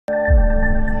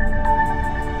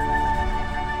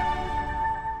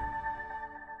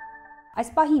Այս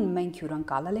պահին մենք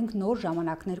հյուրընկալել ենք նոր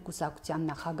ժամանակներ կուսակցության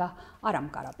նախագահ Արամ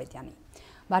Կարապետյանին։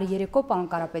 Բարի երեկո, պարոն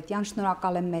Կարապետյան,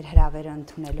 շնորհակալ եմ մեր հրավերը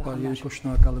ընդունելու համար։ Բարի երեկո,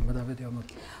 շնորհակալ եմ հրավերի համար։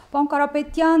 Պարոն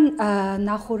Կարապետյան,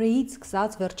 նախորդից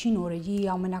սկսած վերջին օրերի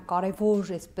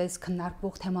ամենակարևոր, այսպես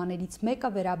քննարկվող թեմաներից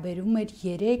մեկը վերաբերում էր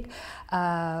 3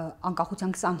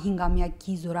 անկախության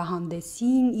 25-ամյակի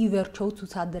զորահանդեսին, ի վերջո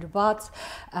ցուցադրված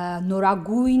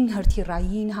նորագույն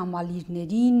հրթիռային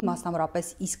համալիրներին,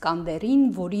 մասնավորապես Իսկանդերին,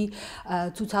 որի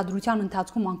ցուցադրության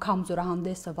ընթացքում անգամ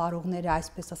զորահանդեսը վարողները,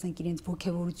 այսպես ասենք, իրենց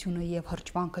ոգևորությունը եւ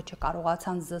հրճվանքը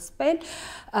չկարողացան զսպել։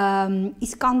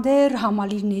 Իսկանդեր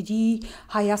համալիրների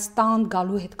Հայաստան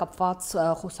գալու հետ կապված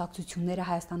խոսակցությունները,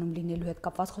 Հայաստանում լինելու հետ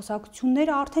կապված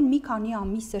խոսակցությունները արդեն մի քանի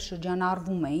ամիս է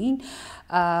շրջանառվում էին,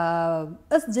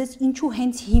 ըստ ձեզ ինչու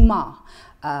հենց հիմա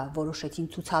որոշեցին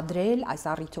ցուցադրել այս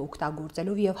առիթը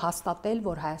օգտագործելով եւ հաստատել,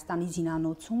 որ Հայաստանի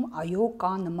զինանոցում այո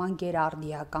կա նման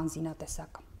գերարդիական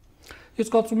զինատեսակ։ Ես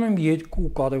կարծում եմ երկու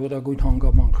կարևորագույն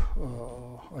հանգամանք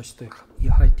այստեղ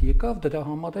իհայտ եկավ, դրա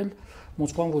համար էլ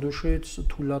Մոսկվան որոշեց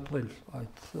թույլատրել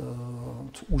այդ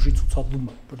ուժի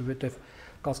ցուցադրումը, որովհետև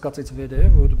կասկածից վեր է,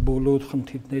 որ բոլոր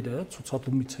խնդիրները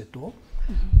ցուցադրումից հետո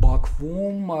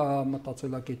Բաքվում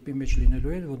մտածելակերպի մեջ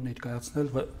լինելու էր, որ ներկայացնել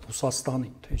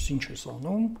Ռուսաստանին, թե ինչ է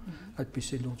անում,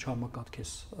 այդպիսի լուրջ համակարգ է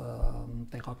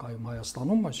տեղակայում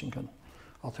Հայաստանում, այսինքն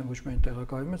արդեն ոչ միայն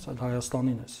տեղակայում է, այլ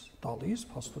Հայաստանին է տալիս,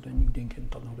 փաստորեն իրենք են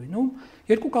տնօրինում,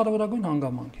 երկու կարևորագույն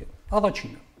հանգամանք է։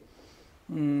 Առաջինը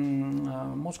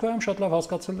Մոսկվայում շատ լավ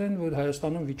հասկացել են, որ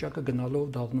Հայաստանում վիճակը գնալով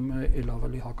դառնում է ել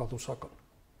ավելի հակառուսական։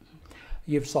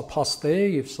 Եվ սա փաստ է,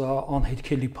 եւ սա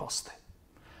անհետքելի փաստ է։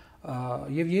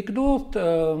 Եվ երկրորդ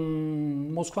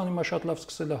Մոսկվան հիմա շատ լավ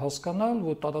սկսել է հասկանալ,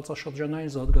 որ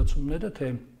տարածաշրջանային զարգացումները թե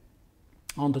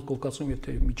Անդրկովկասում եւ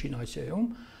թե Միջին Ասիայում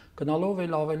գնալով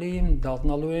էլ ավելի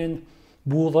դառնալու են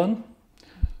բուրըն,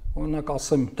 օրինակ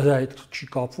ասեմ, դրա հետ չի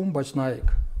կապվում, բայց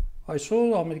նայեք,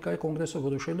 այսօր Ամերիկայի կոնգրեսը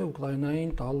որոշել է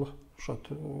Ուկրաինային տալ շատ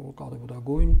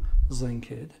կարևորագույն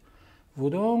զենքեր,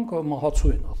 որոնք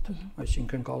մահացու են արդեն,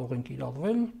 այսինքն կարող են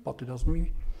կիրառվել պատերազմի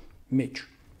մեջ։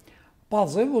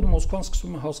 Պարզ է, որ Մոսկվան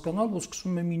սկսում է հասկանալ, որ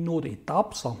սկսում է մի նոր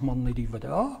էտապ սահմանների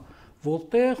վրա,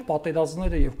 որտեղ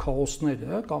պատերազմները եւ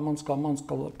քաոսները կամաց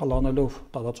պլանելով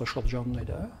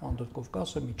տարածաշրջանները,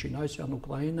 Անդրկովկասը, Միջին Ասիան,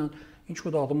 Ուկրաինան, ինչ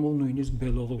որ առումով նույնիսկ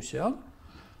Բելոռուսիան,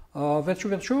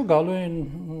 վերջո գալու են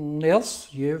ներս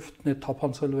եւ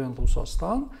թափանցելու են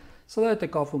Ռուսաստան, սրա հետ է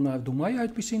կապվում նաեւ Դումայի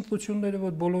այդպիսի ընտրությունները,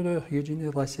 որ բոլորը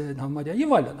Եջինի Ռուսիային համարյա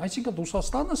եւ այլն, այսինքն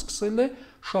Ռուսաստանը սկսել է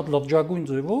շատ լրջագույն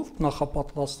ձևով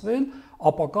նախապատրաստվել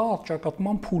ապակա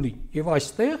առճակատման փուլին եւ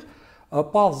այստեղ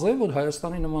պարզ է, որ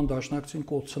Հայաստանի նման դաշնակցին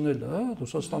կորցնելը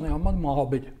Ռուսաստանի համար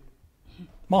մահաբեր է։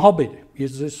 Մահաբեր է։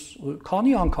 Ես ձեզ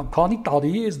քանի անգամ, քանի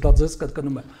տարի ես դա ձեզ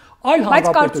կրկնում եմ։ Բայց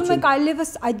կարծում եք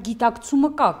այլևս այդ գիտակցումը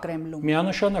կա Կրեմլում։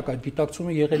 Միանշանակ այդ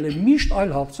գիտակցումը եղել է միշտ,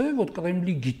 այլ հարց է, որ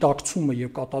Կրեմլի գիտակցումը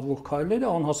եւ կատարվող քայլերը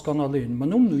անհասկանալի են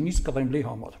մնում նույնիսկ Կրեմլի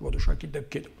համար որոշակի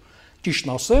դեպքերում։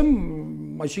 Ճիշտն ասեմ,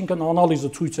 այսինքն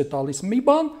անալիզը ցույց է տալիս մի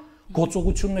բան,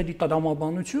 գործողությունների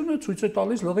տրամաբանությունը ցույց է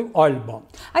տալիս լրիվ այլ բան։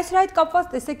 Այս հետ կապված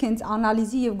տեսեք հենց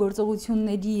անալիզի եւ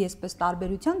գործողությունների այսպես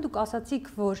տարբերության դուք ասացիք,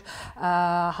 որ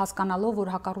հասկանալով,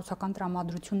 որ հակառուսական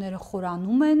տրամադրությունները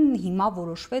խորանում են, հիմա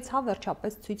որոշվեց հա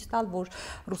վերջապես ցույց տալ, որ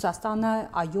Ռուսաստանը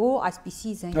այո,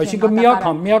 այսպիսի զենք է։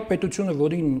 Այսինքն միակ պետությունը,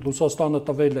 որին Ռուսաստանը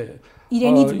տվել է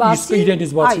իրենից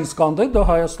բացի Իսկանդեր, դա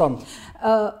Հայաստանն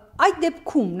է։ Այդ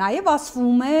դեպքում նաև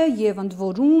ասվում է եւ ընդ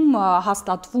որում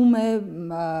հաստատվում է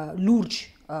լուրջ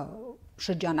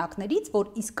շրջանակներից,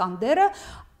 որ Իսկանդերը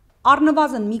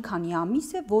առնվազն մի քանի ամիս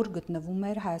է, որ գտնվում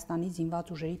էր Հայաստանի զինված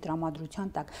ուժերի տրամադրության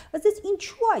տակ։ Ըստ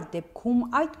ինչու այդ դեպքում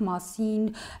այդ մասին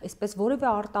այսպես որևէ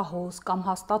արտահոս կամ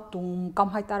հաստատում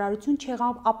կամ հայտարարություն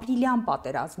չեղավ ապրիլյան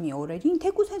պատերազմի օրերին,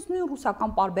 թեկուզ հենց նույն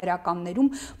ռուսական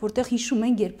պարբերականներում, որտեղ հիշում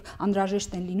են, երբ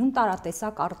անհրաժեշտ են լինում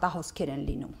տարատեսակ արտահոսքեր են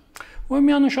լինում։ Ու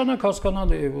միանշանակ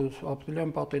հասկանալի է, որ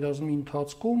ապրիլյան պատերազմի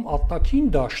ընթացքում արտաքին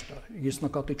դաշտը, ես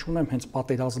նկատի չունեմ հենց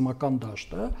պատերազմական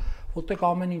դաշտը, որտեղ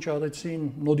ամեն ինչ արեցին,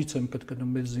 նորից եմ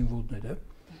կրկնում մեր զինվորները,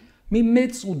 մի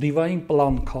մեծ ու դիվային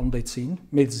պլան քանդեցին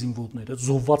մեր զինվորները,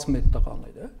 զոհված մեր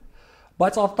տղաները,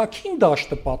 բայց արտաքին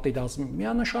դաշտը պատերազմի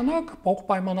միանշանակ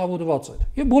պայմանավորված էր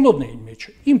եւ բոլորն էին մեջ։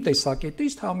 Իմ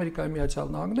տեսակետից թե Ամերիկայի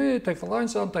Միացյալ Նահանգները, թե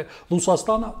Ֆրանսիան, թե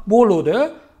Ռուսաստանը, բոլորը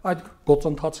այդ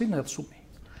գործընթացի ներսում էին։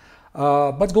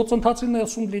 Բայց գործընթացի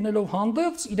ներսում լինելով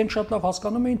հանդերձ իրենք շատ լավ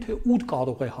հասկանում էին, թե ուր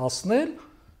կարող է հասնել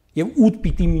եւ ուր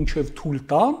պիտի մինչեւ թույլ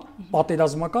տան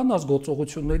պատերազմական այս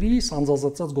գործողությունների,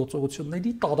 սանձազերծած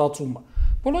գործողությունների տարածումը։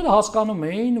 Բոլորը հասկանում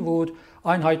էին, որ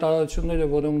այն հայտարարությունները,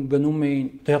 որոնք գնում էին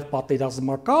դեռ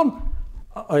պատերազմական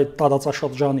այդ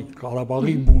տարածաշրջանի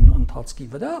Ղարաբաղի բուն ընթացքի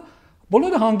վրա,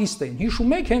 բոլորը հանգիստ էին։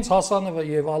 Հիշում եք, հենց Հասանովը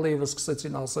եւ Ալիևը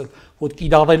սկսեցին ասել, որ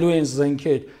կիրառելու են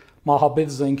զենքեր,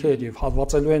 մահաբեր զենքեր եւ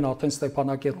հատվածելու են արդեն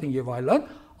Ստեփանակերտին եւ այլն,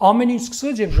 ամեն ինչ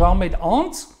սկսեց եւ ժամեր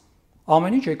անց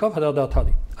ամեն ինչ եկավ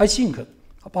հրադադարի։ Այսինքն,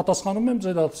 պատասխանում եմ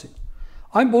ձեր հարցին։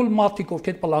 Այն բոլոր մարդիկ,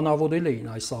 ովքեր պլանավորել էին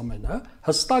այս ամենը,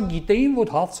 հստակ գիտեին, որ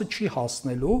հարցը չի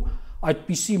հասնելու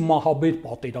այդպիսի մահաբեր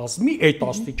պատերազմի այդ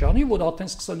աստիճանի, որ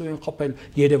արդեն սկսելու են խփել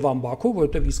Երևան-Բաքու,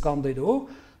 որովհետև Իսկանդերով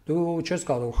դու չես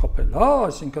կարող խփել, հա,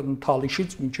 այսինքն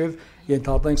Թալիշից մինչև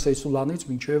ենթադրենք Սեյսուլանից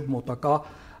մինչև մոտակա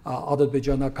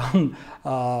ադրբեջանական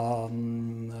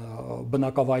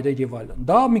բնակավայրեր եւ այլն։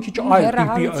 Դա մի քիչ այլ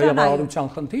տիպի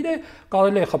հեռահարության խնդիր է,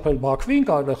 կարելի է խփել Բաքվին,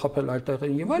 կարելի է խփել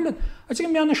այլտեղին եւ այլն։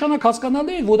 Այսինքն միանշանակ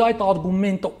հասկանալի է, որ այդ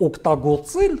արգումենտը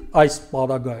օգտագործել այս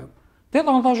պարագայում դեռ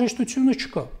անհրաժեշտությունը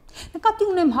չկա։ Նկատի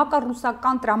ունեմ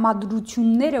հակառուսական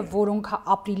տրամադրությունները, որոնք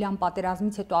ապրիլյան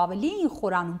պատերազմից հետո ավելի էին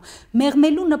խորանում,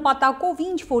 մեղմելու նպատակով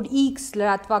ինչ որ X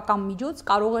լրատվական միջոց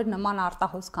կարող էր նման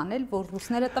արտահոս կանել, որ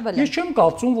ռուսները տվել են։ Ես չեմ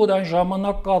կարծում, որ այն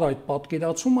ժամանակ կար այդ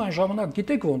պատկերացումը, այն ժամանակ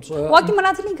գիտեք ոնց։ Ուղղակի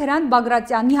մնացել ենք Հրանտ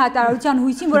Բագրատյանի հայտարարության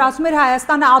հույսին, որ ասում էր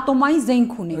Հայաստանը ատոմային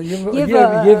զենք ունի։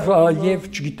 Եվ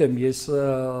չգիտեմ, ես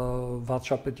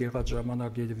վարչապետ եղած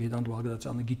ժամանակ երևի Հրանտ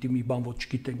Բագրատյանը գիտի մի բան, որ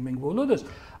չգիտենք մենք բոլորս,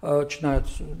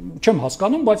 չնայած չեմ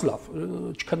հասկանում, բայց լավ,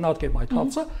 չքննարկեմ այդ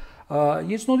հարցը։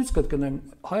 Ես նորից կրկնեմ,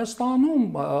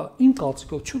 Հայաստանում իմ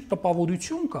կարծիքով ցույց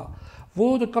տպավորություն կա,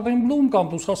 որ Կրեմլում կամ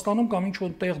Ռուսաստանում կամ ինչ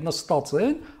որ տեղ նստած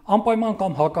են, անպայման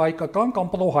կամ հակահայկական կամ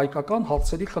պրոհայկական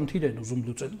հարցերի խնդիր են ուզում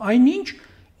լուծել։ Այնինչ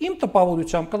իմ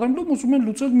տպավորությամբ Կրեմլում ուզում են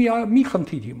լուծել մի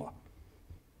խնդիր հիմա։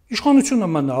 Իշխանությունը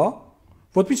մնա,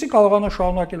 որպեսզի կարողանա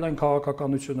շարունակել այն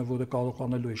քաղաքականությունը, որը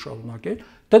կարողանելու է շարունակել,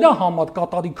 դրա համար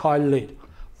կատարի քայլեր,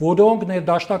 որոնք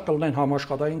ներդաշնակ կլինեն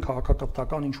համաշխարհային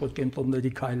քաղաքակրթական ինչ-որ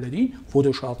կենտրոնների քայլերին,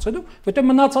 որոշ հարցերում, որտեղ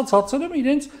մնացած հարցերում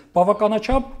իրենց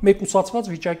բավականաչափ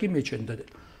մեկուսացված վիճակի մեջ են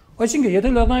դրել։ Այսինքն,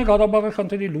 եթե Լեռնային Ղարաբաղի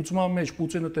խնդրի լուծման մեջ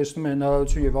Պուտինը տեսնում է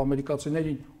հնարավորություն եւ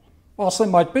ամերիկացիներին,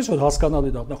 ասեմ այդպես, որ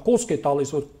հասկանալի դառնա, խոսք է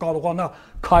տալիս, որ կարողանա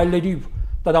քայլերի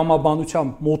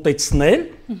տրամաբանությամբ մոտեցնել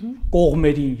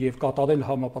կողմերին եւ կատարել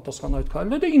համապատասխան այդ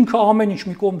քայլերը, ինքը ամեն ինչ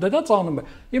մի կողմ դրած անում է։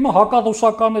 Հիմա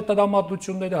հակառուսական է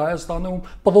տրամադրությունները Հայաստանում,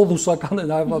 պրոռուսական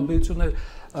են հայվանդությունները,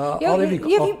 արևիկ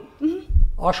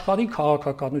աշխարհի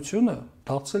քաղաքականությունը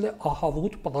դարձել է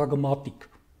ահավոտ պրագմատիկ։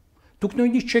 Դուք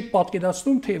նույնիսկ չեք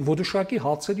պատկերացնում, թե որոշակի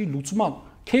հարցերի լուծման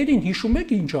քերին հիշում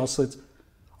եք ինչ ասեց։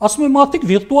 Ասում եմ մարդիկ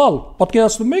վիրտուալ,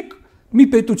 պատկերացնում եք մի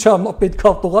պետության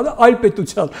պետքարտուղարը այլ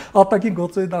պետության արտաքին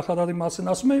գործերի նախարարի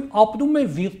մասին ասում է ապրում է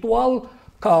վիրտուալ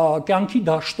կյանքի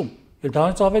դաշտում։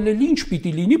 Դրանից ավելի ինչ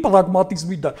պիտի լինի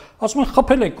պրագմատիզմի դա։ Ասում են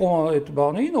խփել եք այդ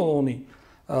բանին ոնի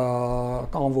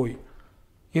կանվոյի։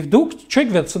 Եվ դուք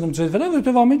չեք վերցնում ձեր վրա,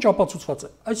 որովհետև ամեն ինչ ապացուցված է։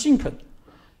 Այսինքն,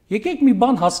 եկեք մի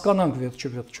բան հասկանանք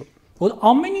վերջը, որ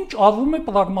ամեն ինչ արվում է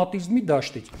պրագմատիզմի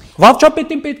դաշտից։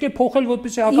 Վարչապետին պետք է փոխել,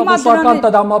 որպեսզի հակառուսական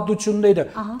տրամադրությունները,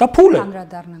 դա փուլ է։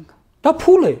 Դա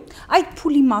փուլ է։ Այդ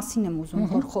փուլի մասին եմ ուզում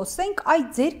որ խոսենք, այդ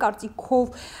ձեր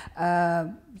կարծիքով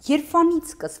երբանից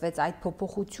սկսվեց այդ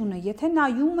փոփոխությունը, եթե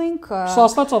նայում ենք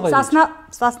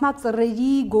Սասնա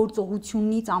ծռերի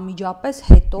գործողությունից անմիջապես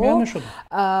հետո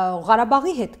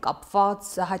Ղարաբաղի հետ կապված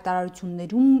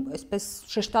հայտարարություններում այսպես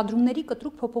շեշտադրումների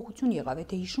կտրուկ փոփոխություն եղավ,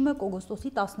 եթե հիշում եք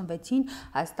օգոստոսի 16-ին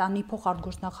Հայաստանի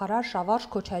փոխարտգործնախարար Շավարժ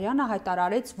Քոչարյանը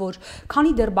հայտարարեց, որ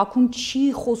քանի դեռ Բաքուն չի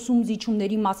խոսում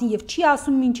զիջումների մասին եւ չի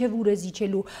ասում մինչեւ ուր է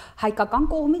զիջելու, հայկական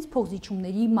կողմից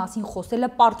փոխզիջումների մասին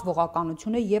խոսելը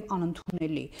պարտվողականություն է եւ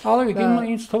անընդունելի։ Արևիկ,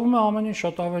 ինձ թվում է ամեն ինչ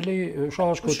շատ ավելի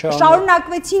Շավարժ Քոչարյանը։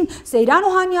 Շարունակվեցին Սեյրան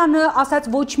Օհանյանը ասաց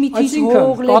ոչ մի քիչ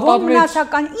հող, Լևոն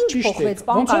Մնացական, ինչ փոխվեց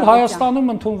բան։ Ոնց որ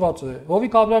Հայաստանում ընդունված է։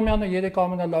 Հովիկ Աբրամյանը 3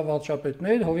 ամենալավ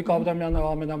վարչապետներ, Հովիկ Աբրամյանը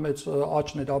ամենամեծ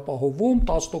աճն էր ապահովում,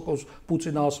 10%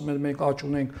 Պուտինը ասում էր մենք աճ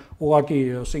ունենք, ուղղակի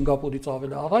Սինգապուրից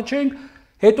ավելի առաջ ենք,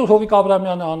 հետո Հովիկ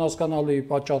Աբրամյանը անհասկանալի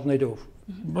պատճառներով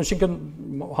Այսինքն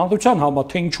հանրության համար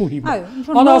թե ինչու հիմա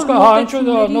անհասկանալի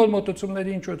նոր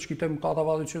մոտեցումների ինչու չգիտեմ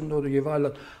կառավարություն նոր եւ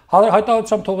այլն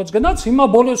հայտարարությամբ թողեց գնաց հիմա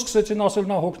բոլորը սկսեցին ասել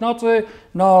նա հոգնած է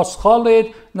նա սխալ է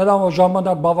նրա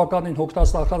ժամանակ բավականին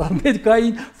հոգնած նախարարներ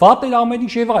կային վատ էր ամեն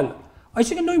ինչ եւ այլն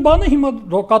այսինքն նույն բանը հիմա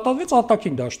կատարվեց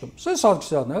արտաքին դաշտում Սերժ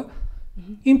Սարգսյանը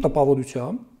իմ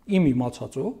տպավորությամբ իմ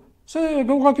իմացածով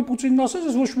Գողակի Պուտինն ասեց,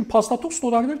 ես ոչ մի փաստաթուղթ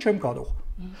ստորագրել չեմ կարող։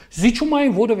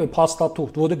 Զիջումային որևէ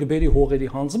փաստաթուղթ, որը կբերի հողերի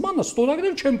հանձնմանը,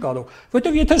 ստորագրել չեմ կարող,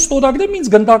 որովհետև եթե ստորագրեմ,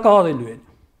 ինձ գնդակահարելու են։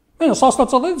 Մենը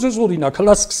սաստացած ձեզ օրինակ,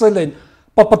 հլա սկսել են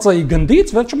ՊՊՑ-ի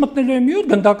գնդից, վերջը մտնելու են մի օր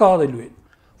գնդակահարելու են,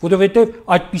 որովհետև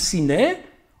այդպիսին է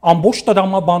ամբողջ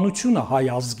տրամաբանությունը հայ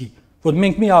ազգի։ որ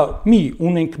մենք մի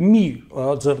ունենք մի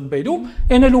ձեռքբերում,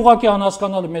 այն էլ ուղղակի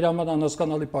անհասկանալի մեր համար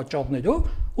անհասկանալի պատճառներով,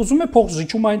 ուզում է փող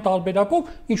զիջում այն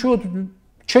տարբերակով, ինչ որ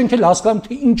չենք էլ հասկանում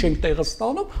թե ինչ ենք տեղը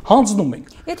ստանում, հանձնում ենք։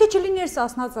 Եթե չլիներ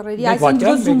Սասնա ծռերի այս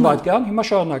ընդվզումը, հիմա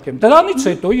շարունակեմ։ Դրանից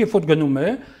հետո, երբ որ գնում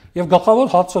է եւ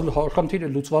գլխավոր խնդիրը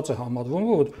լուծված է համարվում,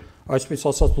 որ այսպես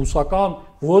ասած լուսական,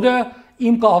 որը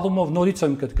իմ կողմով նորից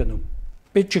եմ կրկնում,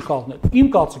 պետք չի խառնել։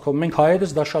 Իմ կարծիքով մենք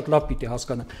հայերս դա շատ լավ պիտի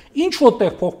հասկանանք։ Ինչ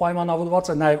որտեղ փող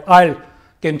պայմանավորված է նաեւ այլ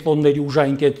կենտրոնների,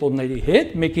 ուժային կենտրոնների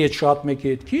հետ, մեկի հետ շատ,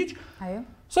 մեկի հետ քիչ։ Այո։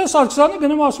 Սա Սարգսյանը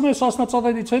գնում ասում է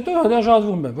Սասնա-ծառերից հետո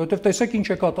հրաժարվում է, որովհետև տեսեք ինչ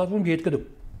է կատարվում երկրում։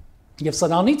 Եվ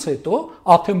սրանից հետո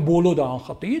արդեն բոլորը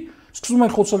անխտիր սկսում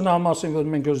են խոսել նրա մասին, որ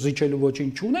մենք զիջելու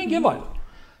ոչինչ չունենք եւ այլն։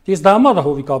 Ես դա համար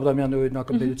Հովիկ Աբրամյանի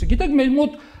օրինակը բերեցի։ Գիտեք, մեր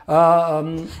մոտ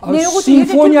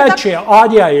սիմֆոնիա չէ,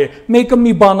 արիա է։ Մեկը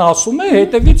մի բան ասում է,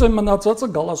 հետևից այն մնացածը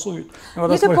գալասույն։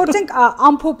 Եթե փորձենք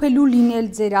ամփոփելու լինել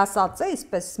ձեր ասածը,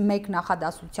 այսպես մեկ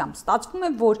նախադասությամբ, ստացվում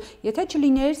է, որ եթե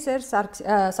չլիներ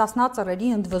Սասնա ծռերի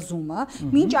ընդվզումը,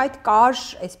 մինչ այդ կար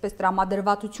այսպես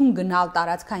տրամադրվածություն գնալ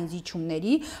տարածքային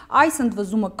զիջումների, այս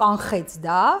ընդվզումը կանխեց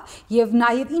դա եւ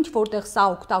նաեւ ինչ որտեղ սա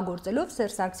օգտագործելով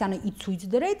Սերժ Սարգսյանը ի ցույց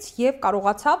դրեց եւ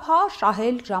կարողացավ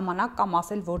շահել ժամանակ կամ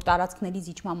ասել, որ տարածքների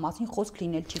զիջման մասին խոսք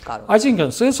լինել չի կարող։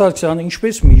 Այսինքն Սերժ Սարգսյանը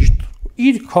ինչպես միշտ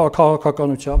իր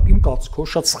քաղաքականությամբ, իմ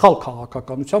կարծիքով շատ սխալ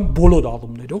քաղաքականությամբ բոլոր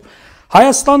առումներով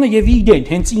Հայաստանը եւ իրեն,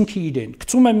 հենց ինքը իրեն,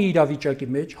 գցում է մի իրավիճակի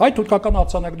մեջ, հայ-թուրքական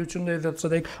արձանագրությունները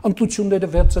վերցրեք, ընտրությունները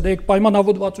վերցրեք,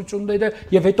 պայմանավորվածությունները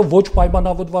եւ հետո ոչ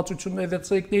պայմանավորվածությունները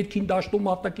վերցրեք, ներքին դաշտում,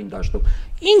 արտաքին դաշտում,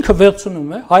 ինքը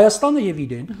վերցնում է Հայաստանը եւ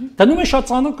իրեն, դնում է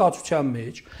շատ ծանր կացության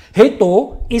մեջ, հետո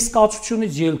այս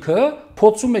կացությունից ելքը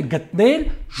փորձում է գտնել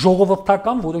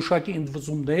ժողովրդական որոշակի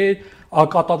ընդվզումներ,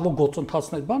 կատարվող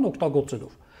գործընթացներ բան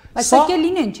օգտագործելով։ Բայց պետք է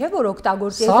լինեն, չէ՞, որ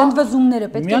օգտագործի այդ ընդվզումները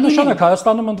պետք է լինեն։ Միանշանակ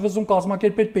Հայաստանում ընդվզում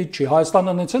կազմակերպել պետք չի։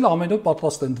 Հայաստանը ունեցել ամեն օր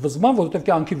պատրաստ է ընդվզման, որովհետև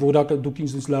կյանքի որակը դուք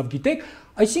ինձ լավ գիտեք,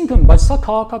 այսինքն, բայց սա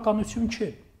քաղաքականություն չէ։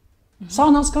 Սա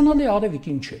անհասկանալի արևիկ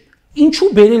ինչ է։ Ինչու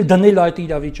բերել դնել այդ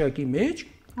իրավիճակի մեջ,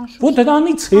 որ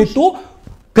դրանից հետո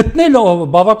գտնել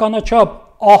բավականաչափ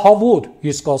ահավոր,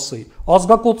 ես կասեի,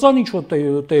 ազգակործան ինչ որ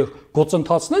տեղ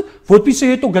գործընթացներ,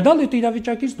 որպեսզի հետո գնալ այդ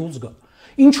իրավիճակից դուրս գալ։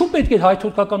 Ինչու պետք է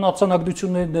հայ-թուրքական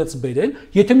արձանագրությունները ներս բերել,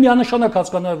 եթե միանշանակ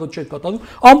հասկանալ որ չէ կատարվում,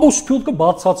 ամբողջ Սփյուռքը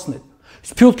բացացնել։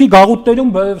 Սփյուռքի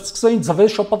գաղութներում սկսեին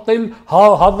ձվեր շպրտել,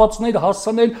 հարվածներ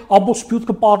հասցնել, ամբողջ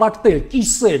Սփյուռքը պարակտել,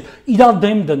 կիսել, իրար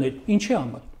դեմ դնել։ Ինչի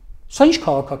համար։ Սա ինչ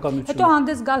քաղաքականություն է։ Հետո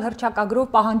հանդես գալ հռչակագրով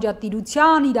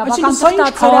պահանջատիրության, իրավական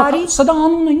թղթածրարի։ Սա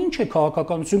անունը ինչ է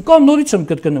քաղաքականություն։ Կամ նորից եմ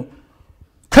կրկնում։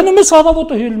 Քնում ես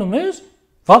առավոտը հելնում ես,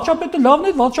 վարչապետը լավն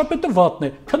է, վարչապետը վատն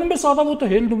է։ Քնում ես առավոտը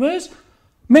հելնում ես,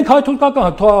 մենք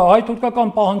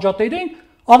հայ-թուրքական պահանջատեր ենք,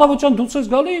 առավոտյան դուրս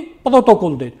ես գալի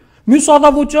պրոտոկոլներ։ Մյուս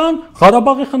առավոտյան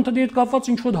Ղարաբաղի խնդրի հետ կապված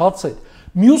ինչ որ հացեր։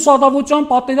 Մյուս առավոտյան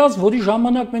պատերազմ, որի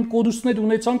ժամանակ մենք կորուստներ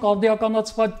ունեցանք,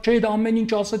 արդիականացված չէր, ամեն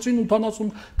ինչ ասեցին 80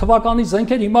 թվականի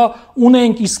զենքեր, հիմա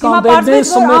ունենք Իսկանդերներ,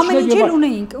 Սմեչներ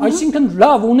եւ այսինքն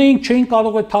լավ ունենք, չէին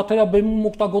կարող այդ թաթերաբեմում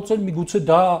օգտագործել, միգուցե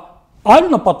դա այլ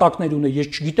նպատակներ ունի,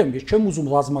 ես չգիտեմ, ես չեմ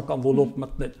ուզում ռազմական ոլորտ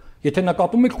մտնել։ Եթե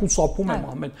նկատում եք խուսափում եմ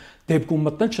ամեն դեպքում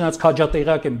մտնել, չնայած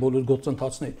քաջատեղյակ եմ բոլոր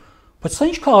գործընթացներին։ Բայց սա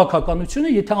ինչ քաղաքականություն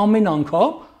է, եթե ամեն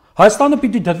անգամ Հայաստանը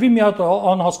պիտի դրվի մի հատ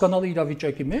անհասկանալի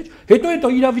իրավիճակի մեջ, հետո այդ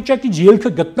իրավիճակից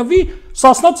ելքը գտնվի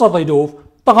Սասնա ծառերով,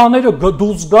 տղաները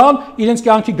դուրս գան, իրենց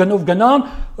կյանքի գնով գնան,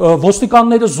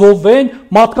 ոստիկանները զոհվեն,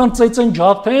 մարդկանց ծեծեն,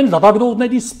 ջարդեն,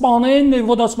 լրագրողների սպանեն,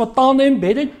 որ ասում են տանեն,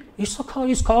 բերեն,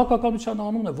 իսկ քաղաքականության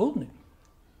անունը ո՞րն է։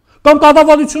 Կամ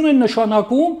կառավարություն են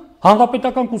նշանակում,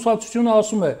 հանրապետական կուսակցությունը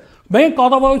ասում է, մենք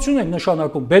կառավարություն ենք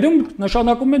նշանակում, բերում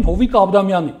նշանակում են Հովիկ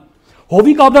Աբրամյանի։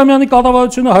 Հովիկ Աբրամյանի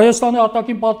կառավարությունը Հայաստանի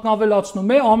արտաքին պարտքն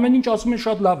ավելացնում է, ամեն ինչ ասում են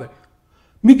շատ լավ է։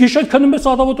 Մի գիշեր քնում ես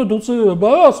առավոտը դուրս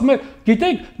ասում է,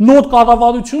 գիտեք, նոր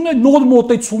կառավարություն է, նոր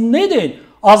մոտեցումներ են,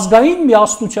 ազգային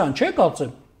միասնության, չէ՞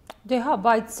 կարծեմ։ Դե հա,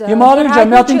 բայց Հիմա արեք ջան,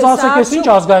 մի հատ ինձ ասեք, ես ինչ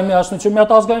ազգային միասնություն, մի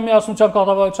հատ ազգային միասնության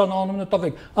կառավարության անունը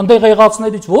տվեք։ Այնտեղ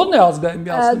եղածներից ո՞րն է ազգային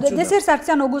միասնությունը։ Դե Սերժ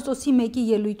Սարգսյանը օգոստոսի 1-ի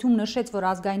ելույթում նշեց, որ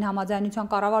ազգային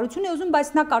համաձայնության կառավարություն է ուզում, բայց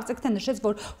նա կարծեք թե նշեց,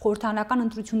 որ խորհրդանական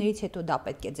ընտրություններից հետո դա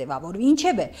պետք է ձևավորվի։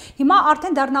 Ինչևէ, հիմա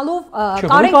արդեն դառնալով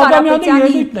Կարեն Կարապետյանի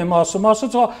ելույթն եմ ասում,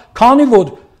 քանի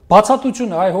որ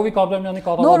բացատրությունը, այ Հովիկ Աբրամյանի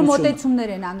կառավարությունը նոր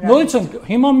մոտեցումներ են անրան։ Նորից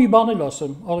հիմա մի բան էլ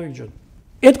ասեմ, Արեգ ջան։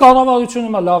 Այդ կառավարությունը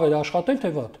հիմա լավ էր աշխատել,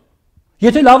 թե վատ։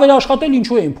 Եթե լավ էր աշխատել,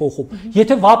 ինչու էին փոխում։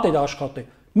 Եթե վատ էր աշխատել,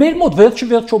 մեր մոտ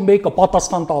վերջը մեկը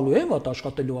պատասխան տալու է վատ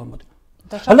աշխատելու համար։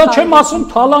 Հələ չեմ ասում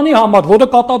Թալանի համար, որը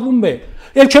կատարվում է։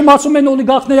 Էլ չեմ ասում են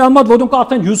օլիգարխների համար, որոնք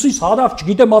արդեն հյուսիս հարավ,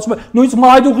 չգիտեմ, ասում են, նույնիսկ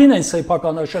մայրուղին են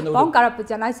սեփականաշնորհել։ Պարոն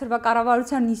Կարապետյան, այսօրվա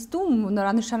կառավարության նիստում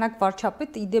նորանշանակ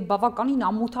վարչապետը իդե բավականին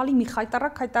ամոթալի մի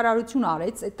հայտարարություն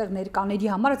արեց այդտեղ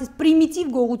ներկաների համար, ասես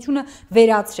պրիմիտիվ գողությունը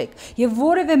վերացրեք։ Եվ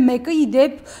որևէ մեկը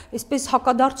իդեպ այսպես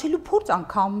հակադարձելու փորձ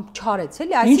անգամ չարեց,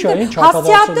 էլի, այսինքն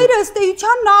հասցեատերը ըստ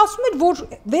էության նա ասում էր, որ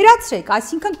վերացրեք,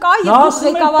 այսինքն կա եւ դուք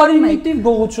ղեկավարում եք։ Պրիմիտիվ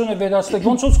գողությունը վերացրեք,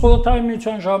 ոնց որ խորհրդային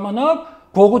միության ժամանակ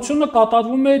գողությունը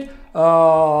կատարվում էր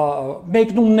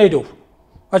մեկնումներով։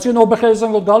 Այսինքն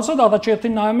օբխեզեն որ գալիս է,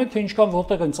 առաջերտին նայում է, թե ինչքան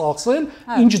որտեղ են ծախսել,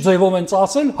 ինչ ձևով են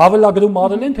ծախսել, հավելագրում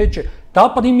արել են, թե չէ։ Դա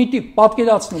պրիմիտիվ,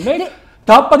 պատկերացնում եք,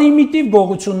 դա պրիմիտիվ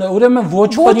գողությունն է, ուրեմն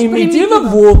ոչ պրիմիտիվը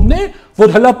որն է,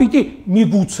 որ հլա պիտի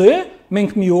միգուցե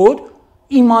մենք մի օր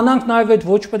իմանանք նաև այդ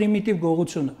ոչ պրիմիտիվ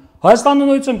գողությունը։ Հայաստանը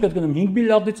նույնիսկ եմ կրկնում 5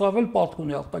 միլիարդից ավել պարտք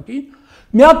ունի արտաքին։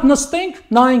 Մի հատ նստենք,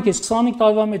 նայենք այս 25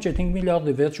 տարվա մեջ այդ 5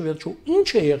 միլիարդի վերջու ինչ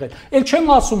է եղել։ Էլ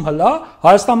չեմ ասում հլա,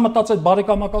 Հայաստան մտած այդ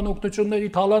բարեկամական օգնությունների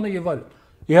թալանը եւ այլն։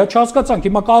 Իհա չհասկացանք,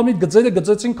 հիմա կարմիր գծերը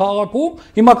գծեցին քաղաքում,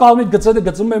 հիմա կարմիր գծերը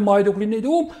գծում են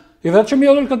մայրուղիներում, եւ վերջը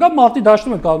մի օր կգա մարտի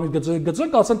դաշտում են կարմիր գծերը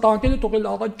գծենք, ասեն տանկերը թողել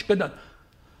առաջ չգնան։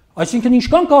 Այսինքն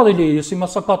ինչքան կարելի է, ես հիմա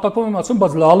սա կատակով եմ ասում,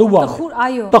 բայց լալու բան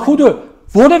է։ Տխուրը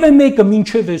որևէ մեկը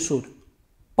մինչև այսօր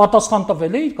պատասխան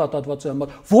տվել է իր կատարվածի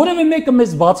համար, որևէ մեկը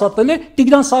մեզ բացատրել է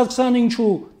Տիգրան Սարգսյանը ինչու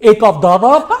եկավ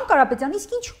դարավ։ Պարոն Կարապետյան,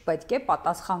 իսկ ինչու պետք է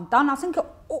պատասխան տան, ասենք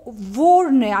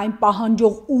որն է այն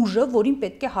պահանջող ուժը, որին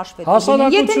պետք է հաշվետու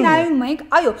լինի։ Եթե նայում ենք,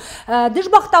 այո,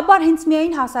 դժբախտաբար հենց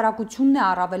միայն հասարակությունն է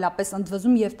առավելապես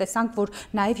ընդվզում եւ տեսանք, որ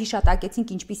նաեւ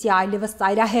հիշատակեցինք ինչպիսի այլևս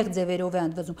ծայրահեղ ձևերով է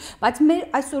ընդվզում, բայց մեր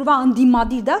այսօրվա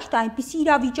ընդդիմադիր դաշտը այնպիսի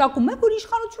իրավիճակում է, որ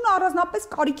իշխանությունը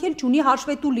առանձնապես կարիք էլ չունի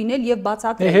հաշվետու լինել եւ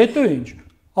բացատրել։ Հետո ինչ։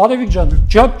 Արևիկ ջան,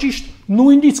 ճիշտ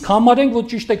նույնիսկ համարենք, որ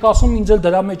ճիշտ եք ասում, ինձ էլ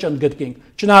դրա մեջ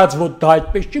ընդգրկենք։ Չնայած որ դա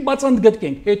այդպես չի, բայց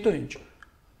ընդգրկենք, հետո ինչ։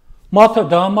 Մարդը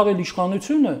դա համարել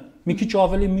իշխանությունը մի քիչ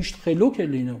ավելի միշտ խելոք է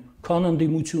լինում, քան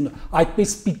ընդդիմությունը,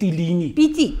 այդպես պիտի լինի։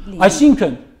 Պիտի լինի։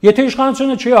 Այսինքն, եթե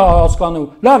իշխանությունը չի հասկանում,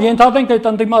 լավ, ենթադրենք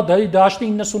այդ ընդդիմադերի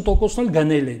դաշտի 90%-ն էլ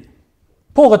գնել են։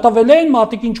 Փողը տվել են,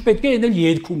 մարդիկ ինչ պետք է, էլ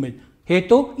երգում են։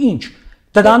 Հետո ինչ։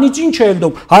 Դրանից ինչ է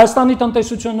ելնում։ Հայաստանի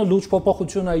տնտեսությունը լուրջ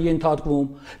փոփոխություն է ենթարկվում։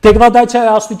 Դեգրադացիայի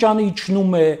աստիճանը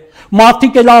իջնում է։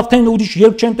 Մարդիկ էլ արդեն ուրիշ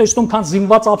երբ չեն տեսնում, քան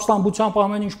զինված ապստամբությամբ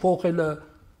ամեն ինչ փոխելը,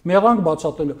 մեղանք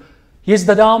բացատրելը։ Ես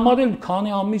դրա համար էլ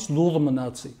քանի ամիս լուր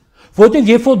մնացի։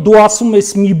 Որտեղ երբ որ դու ասում ես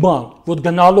մի բան, որ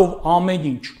գնալով ամեն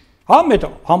ինչ, հա մեր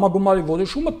համագումարի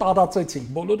որոշումը տարածեցինք,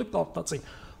 բոլորը կարդացին,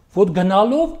 որ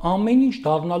գնալով ամեն ինչ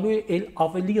դառնալու է էլ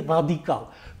ավելի ռադիկալ։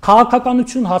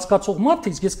 Քաղաքականություն հասկացող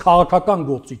մարդը, ես քաղաքական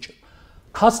գործիչ եմ,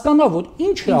 հասկանա, որ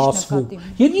ինչ է ասվում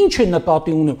եւ ինչ է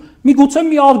նկատի ունում։ Միգուցե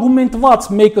մի արգումենտված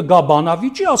մեկը գա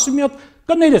բանավիճի, ասի մի հատ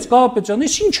կներես Կարապետյան,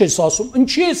 ես ինչ ես ասում,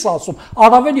 ինչի ես ասում,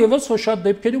 առավել եւս որ շատ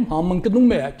դեպքերում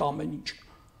համընկնում է այդ ամեն ինչ։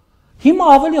 Հիմա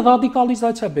ավելի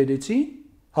ռադիկալիզացիա բերեցի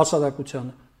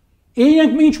հասարակությանը։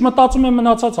 Իրենք մի ինչ մտածում են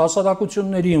մնացած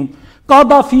հասարակություններիում,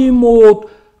 Կադաֆիի մոտ,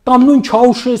 կամ նույն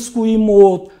Չաուշեսկուի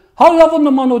մոտ, հարյուրավոր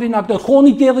նման օրինակներ,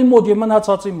 Խոնիկերի մոտ եւ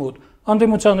մնացածի մոտ,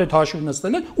 անդիմության հետ հաշիվ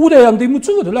նստել են, ուր է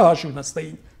անդիմությունը, դրա հաշիվ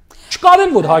նստեին։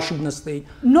 Չկարել որ հաշիվ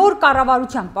նստեին։ Նոր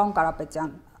կառավարության, պարոն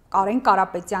Կարապետյան, Կարեն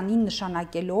Կարապետյանին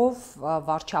նշանակելով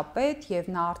վարչապետ եւ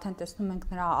նա արդեն տեսնում ենք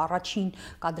նրա առաջին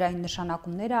կադրային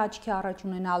նշանակումները աչքի առաջ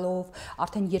ունենալով,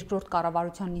 արդեն երկրորդ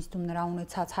կառավարության նիստում նրա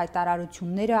ունեցած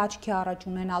հայտարարությունները աչքի առաջ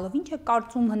ունենալով, ինչ է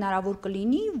կարծում հնարավոր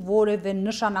կլինի որևէ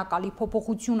նշանակալի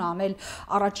փոփոխություն անել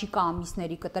առաջիկա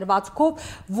ամիսների կտրվածքով,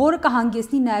 որը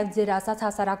կհանգեցնի նաեւ ձեր ասած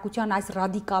հասարակության այս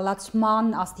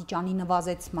ռադիկալացման աստիճանի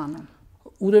նվազեցմանը։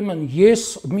 Ուրեմն ես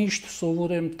միշտ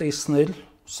սովոր եմ տեսնել,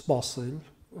 սպասել,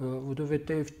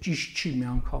 որովհետև ճիշտ չի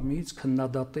միանգամից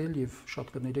քննադատել եւ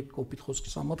շատ կներեք կոպիտ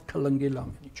խոսքից համար քլնգել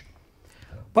ամեն ինչ։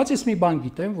 Բայց ես մի բան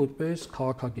գիտեմ որպես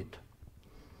քաղաքագետ։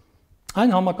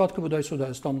 Այն համակարգը, որ այսօր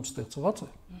Հայաստանում ստեղծված է,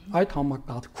 այդ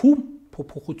համակարգում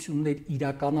փոփոխություններ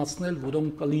իրականացնել,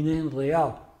 որոնք կլինեն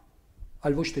ռեալ,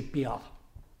 այլ ոչ թե PR։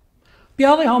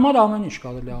 PR-ի համար ամեն ինչ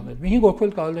կարելի անել։ Մի 5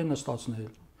 հոգի կարելի է նստացնել։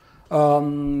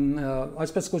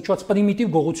 Այսպես կոչված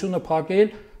պրիմիտիվ գողությունը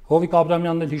փակել, Հովիկ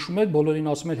Աբրամյանն էլ հիշում էր, բոլորին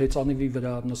ասում էր հեծանիվի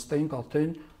վրա նստենք, արդեն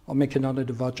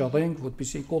մեքենաները վաճառենք,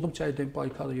 որպեսզի կոռուպցիայի դեմ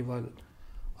պայքարը եւ այլն։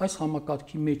 Այս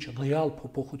համակարգի մեջ ռեալ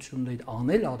փոփոխություններ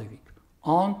անել արևիկ,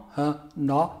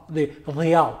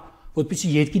 ռեալ,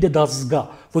 որպեսզի երկիրը դա զգա,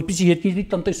 որպեսզի երկրի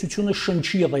տնտեսությունը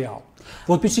շնչի ռեալ,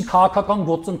 որպեսզի քաղաքական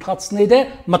գործընթացները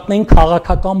մտնեն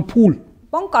քաղաքական փուլ։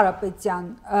 Պարոն Կարապետյան,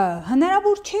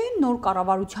 հնարավոր չէ նոր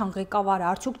կառավարության ղեկավարը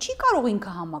արդյոք չի կարող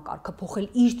ինքը համակարգը փոխել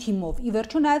իր թիմով։ Ի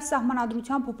վերջո նաև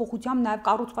սահմանադրության փոփոխությամբ նաև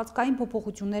կառուցվածքային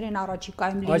փոփոխություններ են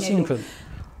առաջիկայում լինելու։ Այսինքն,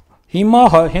 Հիմա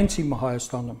հենց հիմա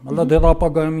Հայաստանում, հələ դեռ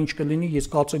ապագայում ինչ կլինի, ես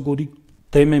կատեգորիկ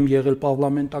դեմ եմ եղել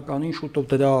պարլամենտականին, շուտով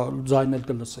դրա ձայնը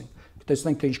կլսենք։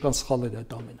 Տեսնենք թե ինչքան սխալ է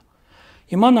այդ ամենը։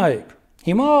 Հիմա նայեք,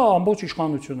 հիմա ամբողջ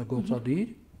իշխանությունը գործադիր,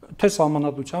 թե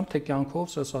սահմանադրությամբ, թե կյանքով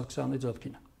Սարգսյանի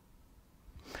ձեռքին է։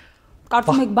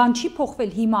 Կարծում եք բան չի փոխվել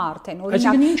հիմա արդեն։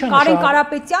 Օրինակ Կարեն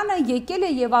Կարապետյանը եկել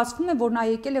է եւ ասվում է, որ նա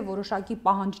եկել է որոշակի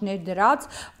պահանջներ դրած,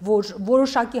 որ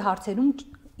որոշակի հարցերում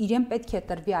իրեն պետք է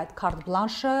տրվի այդ carte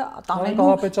blanche տանելու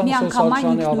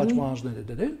միանգամայն առաջ պահանջներ է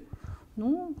դրել։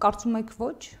 Ну, կարծում եք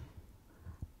ոչ։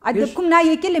 Այդ դեպքում նա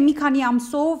եկել է մի քանի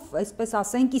ամսով, այսպես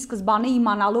ասենք, ի սկզբանե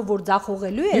իմանալով, որ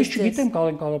ձախողելու է։ Ես չգիտեմ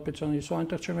Կարեն Կարապետյանը, ես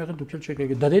այնտեղ չեմ եղել, դուք էլ չեք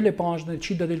եկել։ Դրել է պահանջներ,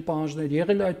 չի դրել պահանջներ,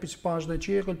 եղել է այդպիսի պահանջներ,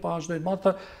 չի եղել պահանջներ,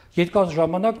 մարդը երկար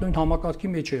ժամանակ նույն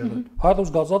համակարգի մեջ է եղել։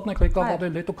 Հայրոց գազատն է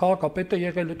ղեկավարել, հետո քաղաքապետ է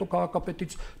եղել, հետո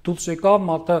քաղաքապետից դուրս եկավ,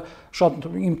 մարդը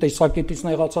շատ իմ տեսակետից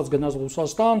նեղացած գնաց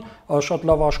Ռուսաստան, շատ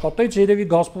լավ աշխատեց, երևի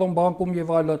Գազպրոմ բանկում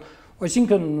եւ այլն։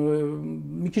 Այսինքն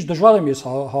մի քիչ դժվար եմ ես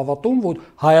հավատում, որ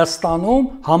Հայաստանում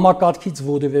համակարգից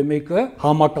որևէ մեկը,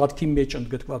 համակարգի մեջ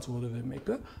ընդգրկված որևէ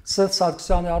մեկը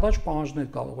Սարգսյանի առաջ պահանջներ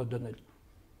կարող է դնել։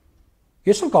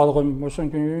 Ես էլ կարող եմ,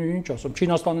 ասենք, ինչ ասեմ,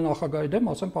 Չինաստանի նախագահի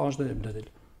դեմ ասեմ պահանջներ եմ դրել։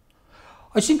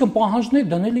 Այսինքն պահանջներ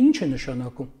դնելը ինչ է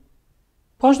նշանակում։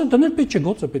 Պահանջներ դնել պետք չէ,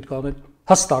 գործը պետք է անել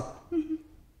հստակ։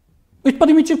 Այդ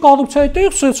պրիմիտիվ կոռուպցիայի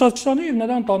տեղ Սարգսյանի եւ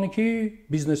նրա ընտանիքի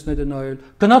բիզնեսները նայել,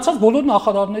 գնացած բոլոր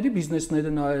նախարարների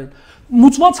բիզնեսները նայել,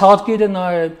 մուծված հարկերը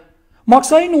նայել,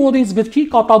 մաքսային օրենսգրքի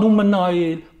կատարումը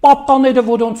նայել, պապտաները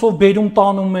որոնցով բերում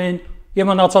տանում են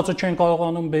եւ մնացածը չեն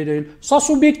կարողանում բերել։ Սա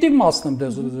սուբյեկտիվ մասն եմ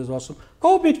դες ասում։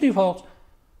 Կա օբյեկտիվ հարց։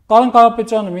 Կարեն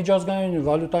Կարապետյանը միջազգային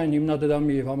վալյուտային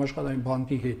հիմնադրամի եւ համաշխարհային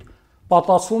բանկի հետ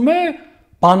պատասխանում է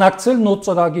բանակցել նոր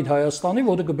ծրագիր Հայաստանի,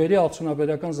 որը կբերի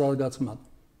արդյունաբերական զարգացման։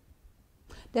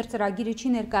 Դեռ ծրագիրը չի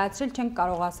ներկայացրել, չենք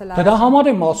կարող ասել։ Դրա համար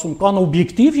եմ ասում, կան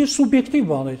օբյեկտիվ եւ սուբյեկտիվ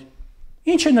բաներ։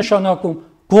 Ինչ է նշանակում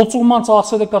գործողման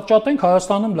ծախսերը կրճատենք,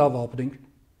 Հայաստանում լավ ապրենք։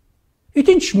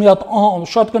 Իդ ինչ մի հատ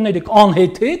շատ կներեք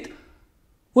անհետ,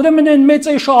 ուրեմն այն մեծ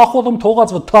էշախորում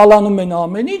թողածը թալանում են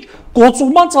ամեն ինչ,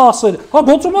 գործողման ծախսերը, հա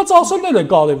գործողման ծախսերն են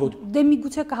կարևոր։ Դե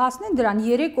միգուցե կհասնեն դրան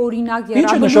 3 օրինակ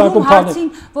եռաբերում հարցին,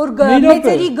 որ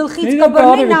մեծերի գլխից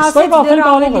կբռնեն, ասեց դեռ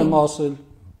ավելի։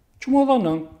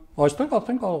 Չմոռանանք, այստեղ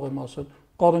արդեն կարող եմ ասել,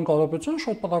 Կարեն Կարապետյանը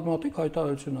շատ պրագմատիկ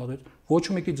հայտարարություն արեց, ոչ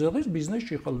մեկի ձեռից բիզնես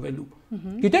չի խլվելու։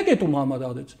 Գիտեք այդ ում համար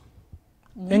արեց։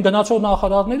 Այն գնացող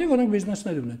նախարարների, որոնք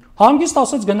բիզնեսներ ունեն։ Հանգիստ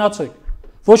ասեց գնացեք։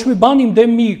 Ոչ մի բան իմ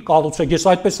դեմ մի կառուցեք, ես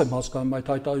այդպես եմ հասկանում այդ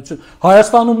հայտարարությունը։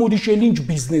 Հայաստանում ուրիշ էլ ինչ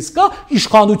բիզնես կա,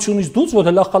 իշխանությունից դուրս, որ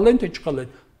հլա խլեն թե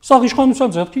չխլեն։ Սա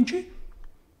իշխանության ձեռքին չի։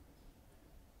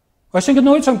 Այսինքն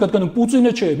նորից եմ կրկնում,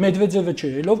 Պուտինը չէ, Մեդվեդևը չէ,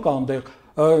 ելով կա այնտեղ,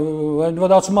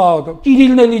 վրացմա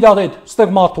Կիրիլն էլ իրար հետ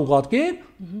ստեղ մարդ ուղարկեն,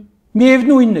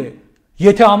 միևնույնն է,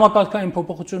 եթե համակարգային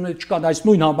փոփոխություններ չկան, այս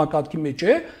նույն համակարգի մեջ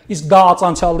է, իսկ դա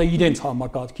ածանցյալը իրենց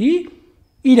համակարգի,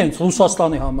 իրենց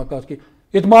Ռուսաստանի համակարգի,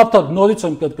 այդ մարդը նորից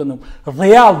եմ կրկնում,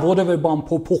 ռեալ որևէ բան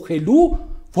փոփոխելու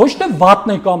ոչ թե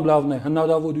վատն է կամ լավն է,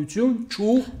 հնարավորություն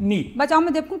չունի։ Բայց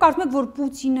ամեն դեպքում կարծում եք, որ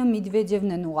Պուտինը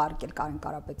Մեդվեդևն են ուղարկել Կարեն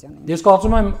Կարապետյանին։ Ես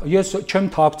կարծում եմ, ես չեմ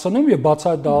թաքցնում եւ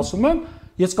բացահայտ դա ասում եմ,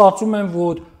 ես կարծում եմ,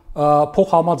 որ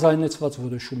փոխհամաձայնեցված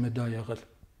որոշում է դա եղել։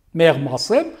 Մեղմ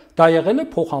ասեմ, դա եղել է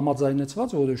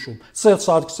փոխհամաձայնեցված որոշում Սերժ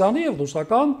Սարգսյանի եւ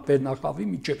ռուսական վերնախավի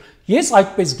միջեւ։ Ես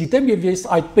այդպես գիտեմ եւ ես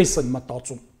այդպես եմ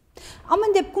մտածում։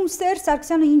 Ամեն դեպքում Սերժ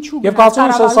Սարգսյանը ինչու Եվ կարծում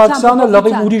եմ Սերժ Սարգսյանը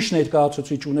լրիվ ուրիշ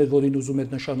ներկայացուցիչ ուներ, որին ուզում էր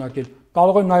նշանակել։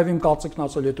 Կարող եմ նաև իմ կարծիքն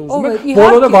ասել, եթե ուզում եք,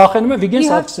 բոլորը վախենում են Վիգեն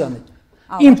Սարգսյանին։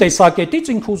 Իմ տեսակետից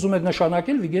ինքը ուզում էր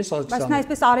նշանակել Վիգեն Սարգսյանին։ Բայց նա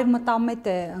այսպես արևմտամետ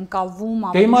է ընկալվում,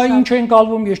 Դե հիմա ինչ է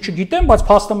ընկալվում, ես չգիտեմ, բայց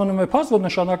փաստը մնում է փաստ, որ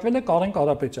նշանակվել է Կարեն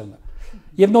Կարապետյանը։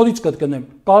 Եվ նորից կրկնեմ,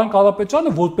 Կարեն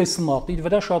Կարապետյանը որպես մարդ իր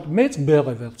վրա շատ մեծ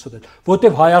բեռ է վերցրել,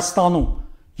 որտեղ Հայաստանում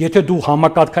եթե դու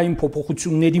համակարգային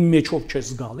փոփոխությունների մեջով չես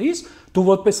գալիս, դու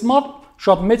որպես մարդ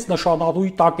շատ մեծ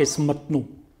նշանառուի տակ ես մտնում։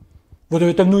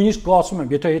 Որովհետև նույնիսկ ասում եմ,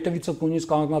 եթե հետևիցը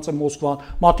նույնիսկ կանգնած է Մոսկվան,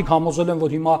 մարդիկ համոզել են,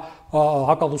 որ հիմա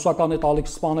հակառուսական այդ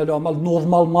Ալեքս սպանելու համար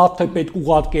նորմալ մարդ է պետք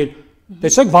ուղարկել։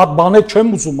 Տեսեք, վատ բաներ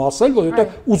չեմ ուզում ասել,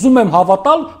 որովհետև ուզում եմ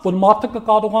հավատալ, որ մարդը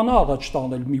կկարողանա առաջ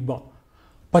տանել մի բան։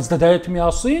 Բայց դրա հետ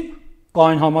միասին կա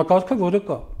այն համակարգը, որը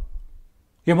կա։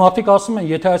 Եվ մարդիկ ասում են,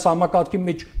 եթե այս համակարգի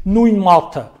մեջ նույն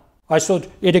մարդը այսօր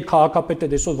երեք քաղաքապետ է,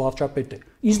 այսօր վարչապետ է,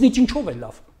 ինձնից ինչով է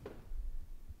լավ։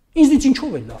 Ինձնից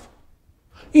ինչով է լավ։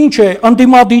 Ինչ է,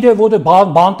 ընդդիմադիր է, որը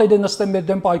բանտերը նստեն մեր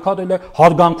դեմ պայքարել է,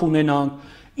 հարգանք ունենանք։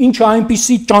 ինչ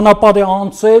այնպիսի ճանապարհ է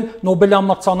անցել, Նոբելյան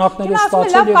մրցանակներ է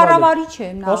ստացել եւ կառավարիչ է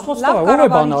նա։ Լավ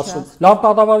բան ասում։ Լավ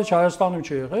կառավարիչ Հայաստանում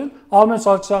չի եղել։ Արմեն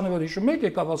Սարգսյանը որ հիշում եք,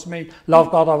 եկավ ասում էին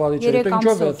լավ կառավարիչ է, դա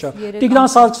ինչով վերջա։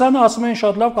 Տիգրան Սարգսյանը ասում էին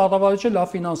շատ լավ կառավարիչ է,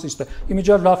 լավ ֆինանսիստ է։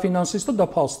 Իմիջիայլ լավ ֆինանսիստը դա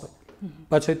փաստ է։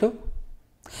 Բայց հետո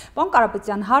Պարոն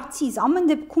Կարապետյան, հարցից ամեն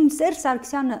դեպքում Սերժ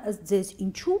Սարգսյանը ըստ ձեզ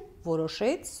ինչու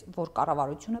որոշեց, որ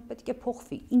կառավարությունը պետք է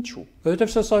փոխվի։ Ինչու։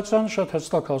 Որովհետև Սերժ Սարգսյանը շատ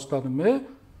հստակ հասկանում է,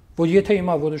 որ եթե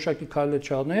հիմա որոշակի քայլեր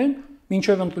չանեն,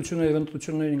 մինչև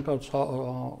ընտրություններին կած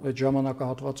այդ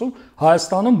ժամանակահատվածում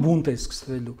Հայաստանում բունտ է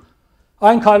սկսվելու։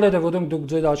 Այն քայլերը, որոնք դուք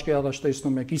ձեր աչքի առաջ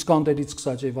տեսնում եք, Իսկանդերից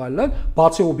սկսած եւ այլն,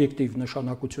 բացի օբյեկտիվ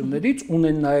նշանակություններից,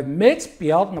 ունեն նաեւ մեծ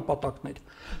PR նպատակներ։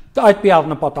 Այդ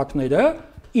PR նպատակները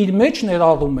իր մեջ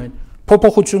ներառում են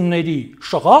փոփոխությունների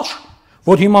շղարշ,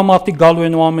 որ հիմա մարդիկ գալու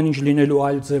են ու ամեն ինչ լինելու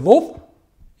այլ ձևով։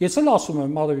 Ես էլ ասում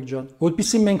եմ, Մարավիկ ջան,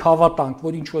 որpիսի մենք հավատանք,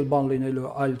 որ ինչ որ բան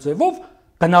լինելու այլ ձևով,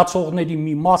 գնացողների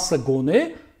մի մասը գոնե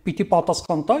պիտի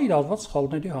պատասխան տա իր արված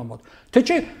սխալների համար։ Թե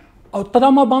չէ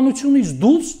տրամաբանությունից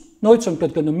դուրս նույնց եմ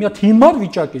կրկնում, մի հատ հիմար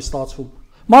վիճակ է ստացվում։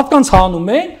 Մարդկանց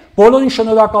հանում են, բոլորին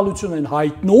շնորհակալություն են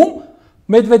հայտնում,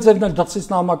 Մեդվեդևն էլ դրսից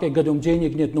նամակ է գրում,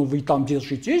 денег нет, но вы там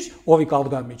держитесь, ովի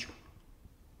կարգամիջ։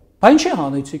 Բայց ինչ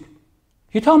հանեցիք։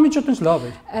 Հիթամիջը տես լավ է։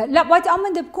 Լավ, բայց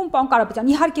ամեն դեպքում պարոն Կարապետյան,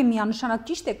 իհարկե միանշանակ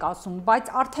ճիշտ եք ասում,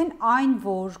 բայց արդեն այն,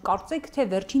 որ կարծեք թե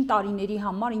վերջին տարիների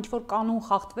համար ինչ որ կանոն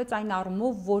խախտվեց այն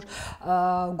առումով, որ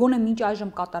գոնե մինչ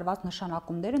այժմ կատարված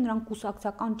նշանակումները նրանք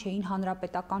կուսակցական չէին,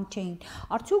 հանրապետական չէին։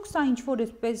 Արդյոք սա ինչ որ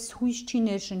այսպես հույս չի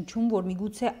ներշնչում, որ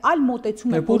միգուցե այլ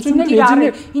մոտեցում է փորձում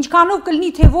կիրառել, ինչքանով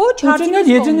կլինի թե ոչ, հարցին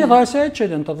Եդինի Ռասիայի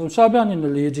չէր ընտրվում, Սաբյանին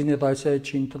էլ Եդինի Ռասիայի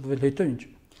չի ընտրվել, հետո ինչ։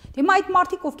 Հիմա այդ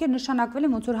մարդիկ ովքեր նշանակվել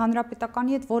են ոնց որ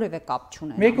հանրապետականի հետ որևէ կապ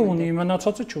չունեն։ Մեկը ունի,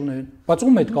 մնացածը չունեն, բայց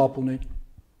ում հետ կապ ունեն։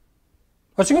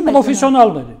 Այսինքն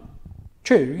պրոֆեսիոնալներ են։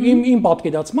 Չէ, իմ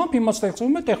պատկերացմամբ հիմա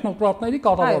ստեղծվում է տեխնոկրատների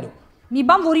կառավարում։ Մի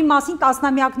բան, որի մասին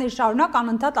տասնամյակներ շարունակ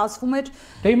անընդհատ ասվում էր։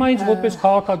 Դե հիմա ինձ որպես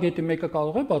քաղաքագետի մեկը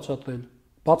կարող է բացատրել։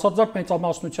 Բացարձակ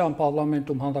մեծամասնության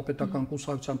պարլամենտում հանրապետական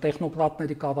կուսակցության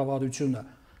տեխնոկրատների կառավարությունը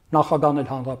նախագանել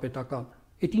հանրապետական։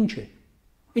 Այդ ինչ է։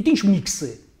 Այդ ինչ միքս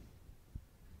է։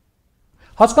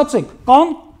 Հասկացեք,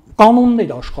 կան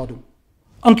կանոններ աշխարհում։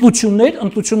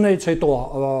 Ընտրություններից հետո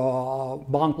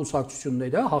բան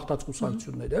կուսակցությունները, հաղթած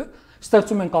կուսակցությունները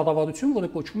ստեղծում են կառավարություն, որը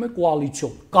կոչվում է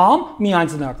կոալիցիոն կամ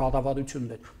միանձնյա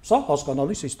կառավարություններ։ Սա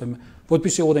հասկանալի համակարգ է,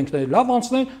 որպեսզի օրենքները լավ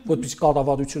անցնեն, որպեսզի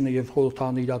կառավարությունը եւ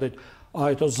խորհրդարանը իրար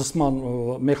այդ զսպման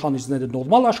մեխանիզմները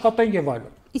նորմալ աշխատեն եւ այլն։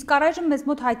 Իսկ առայժմ մեզ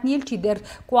մոտ հայտնի էլ չի դեռ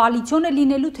կոալիցիոնը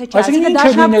լինելու թե չէ, այսինքն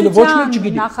դաշնակցությունը ոչ մեկ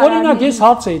չգիտի։ Օրինակ ես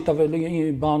հարց էի տվել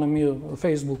բանը մի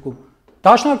Facebook-ում։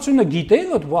 Դաշնակցությունը գիտե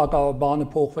որ բանը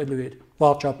փոխվելու էր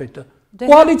վարչապետը։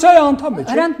 Կոալիցիայի անդամ է,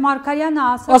 չէ՞։ Հրանտ Մարգարյանը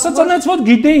ասաց որ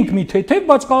գիտեինք մի թեթև,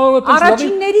 բայց կարող է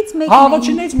առաջիններից մեկն է։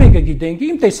 Առաջիններից մեկը գիտենք,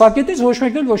 իմ տեսակետից ոչ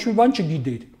մեկն էլ ոչ մի բան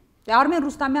չգիտեր։ Արմեն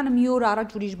Ռուստամյանը մի օր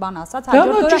առաջ ուրիշ բան ասաց,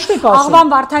 հաջորդ օրը Աղվան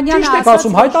Վարդանյանը ասաց։ Ճիշտ եք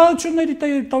ասում, հայտարարությունների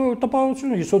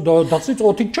տպավորությունը, ես դասից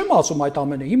օթիկ չեմ ասում այդ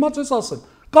ամենը, հիմա ցես ասեմ։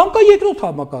 Կամ կա երկրորդ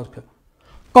համակարգը։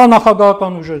 Կա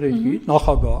նախագահական ուժերի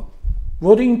նախագահ,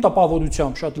 որը իմ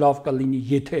տպավորությամբ շատ լավ կլինի,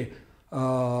 եթե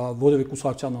որևէ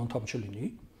կուսակցության անդամ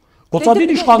չլինի։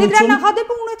 Գործադիր իշխանություն։ Դրա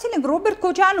նախադեպը ունեցել ենք Ռոբերտ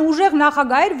Քոչարյանը ուժեղ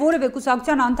նախագահ էր, որևէ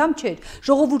կուսակցության անդամ չէր,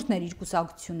 ժողովուրդն էր իր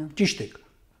կուսակցությունը։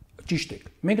 Ճիշտ եք։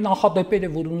 Մենք նախադեպերը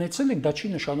որ ունեցել ենք, դա չի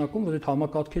նշանակում, որ այդ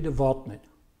համակարգերը վատն են։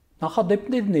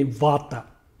 Նախադեպներն են վատը։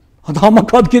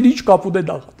 Համակարգերը ինչ կապ ունեն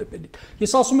նախադեպերին։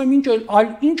 Ես ասում եմ,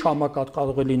 ինչ համակարգ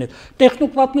կարող է լինել։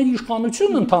 Տեխնոկրատների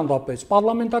իշխանությունը ընդհանրապես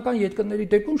պարլամենտական երկրների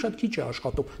դեպքում շատ քիչ է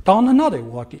աշխատում։ Դա անհնար է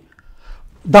ուղղակի։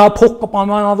 Դա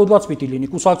փոխկապանավորված պիտի լինի,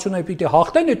 կուսակցությունները պիտի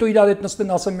հաղթեն, հետո իրար հետ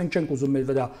նստեն, ասեն մենք չենք ուզում մեր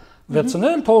վրա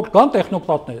վերցնել, թող կան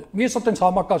տեխնոկրատները։ Ես այտենց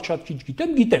համակարգ շատ քիչ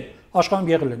գիտեմ,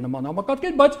 աշխարհում եղել են նման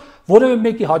համակարգեր, բայց որևէ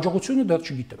մեկի հաջողությունը դեռ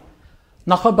չգիտեմ։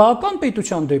 Նախագահական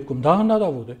պետության դեպքում դա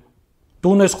հնարավոր է։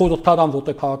 Դու ունես խորհրդարան,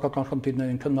 որտեղ քաղաքական խնդիրներ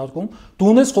են քննարկվում, դու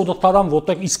ունես խորհրդարան,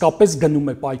 որտեղ իսկապես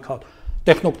գնում է պայքար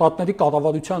տեխնոկրատների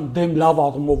կառավարության դեմ լավ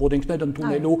առումով օրենքներ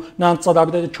ընդունելու, նրանց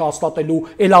ծրագրերը չհաստատելու,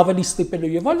 ել ավելի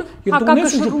ստիպելու եւ այլն,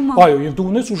 եւ դու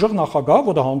ունես ուժեղ նախագահ,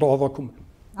 որը հանրահավաքում է։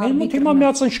 Մեր մոտ հիմա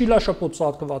միացան շիլաշապոտ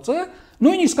սարքված է,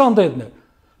 նույն Իսկանդերն է։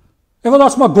 Եվ որ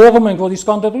ասում է գողում ենք, որ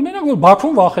Իսկանդեր ունենանք, որ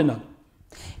Բաքվում վախենան։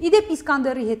 Իդեպ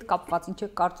Իսկանդերի հետ կապված ինչ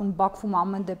եք կարծում Բաքվում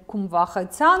ամեն դեպքում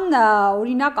վախեցան,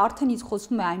 օրինակ արդեն իսկ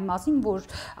խոսվում է այն մասին, որ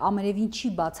ամենևին չի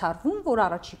բացառվում, որ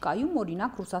առաջիկայում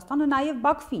օրինակ Ռուսաստանը նաև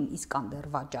Բաքվին Իսկանդեր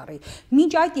վաճառի։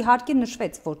 Մինչ այդ իհարկե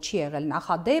նշվեց, որ չի եղել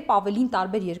նախադեպ, ավելին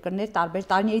տարբեր երկրներ տարբեր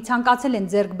տարիների ցանկացել են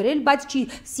ձեռք բերել, բայց չի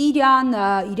Սիրիան,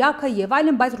 Իրաքը եւ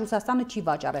այլն, բայց Ռուսաստանը չի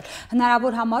վաճառել։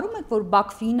 Հնարավոր համարում եք, որ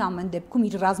Բաքվին ամեն դեպքում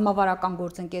իր ռազմավարական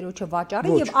գործընկերոջը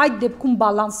վաճառի եւ այդ դեպքում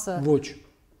բալանսը։ Ոչ։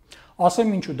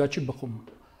 ասեմ ինչու դա չի բխում,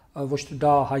 ոչ թե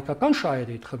դա հայկական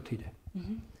շահերի հետ խնդիր է։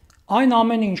 Այն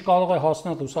ամենը ինչ կարող է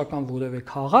հասնել ռուսական որևէ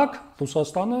քաղաք,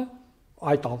 Ռուսաստանը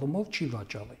այդ առումով չի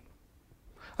վաճառի։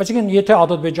 Այսինքն, եթե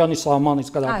Ադրբեջանի սահմանից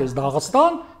կրակես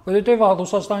Դաղստան, որովհետև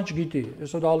Ռուսաստանը չգիտի,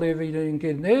 այսօր Ալիևը իր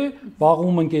ընկերներ,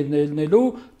 վաղում ընկերներնելու,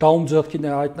 դաում ձեռքին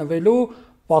է հայտնվելու,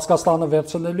 Պարսկաստանը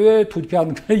վերցնելու է,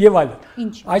 Թուրքիան եւ այլն։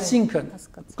 Այսինքն,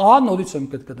 կա նորից եմ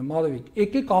կրկնում, արևիկ,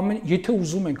 եկեք եթե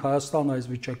ուզում ենք Հայաստանը այս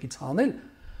վիճակից հանել,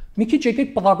 մի քիչ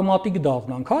եկեք պրագմատիկ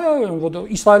դառնանք, հա, որ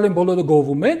Իսրայելին բոլորը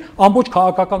գովում են, ամբողջ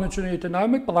քաղաքականությունը եթե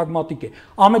նայում եք պրագմատիկ է։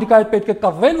 Ամերիկայի հետ պետք է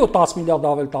կռվել, որ 10 միլիարդ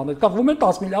ավել տանել, կռվում են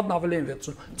 10 միլիարդ ավել են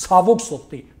վերցնում։ Ցավոք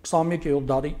սրտի 21-րդ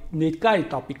դարի ներկա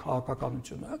этаպի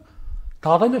քաղաքականությունը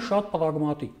դառել է շատ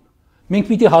պրագմատիկ։ Մենք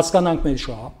պիտի հասկանանք մեր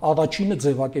շահը, առաջինը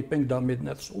ձևակերպենք դա մեր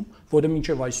ներսում, որը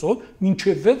մինչև այսօր,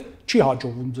 մինչև վեր չի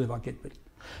հաջողվում ձևակերպել։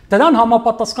 Դրան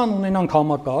համապատասխան ունենանք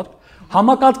համակարգ,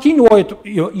 համակարգին ու այդ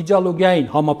իդեոլոգիային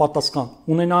համապատասխան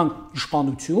ունենանք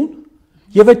իշխանություն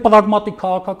եւ այդ պրագմատիկ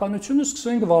քաղաքականությունը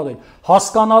սկսենք վարել,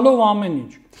 հասկանալով ամեն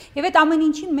ինչ։ Եվ այդ ամեն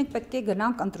ինչին մենք պետք է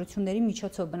գնանք ընտրությունների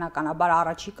միջոցով բնականաբար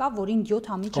առաջիկա, որին 7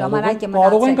 ամիս ժամանակ է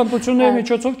մնացել։ Կարող ենք ընտրությունների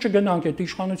միջոցով չգնանք, այդ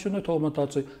իշխանությունը թող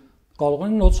մտածի։ Կարող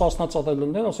են նոր սասնածածել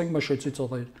լինել, ասենք մշեցի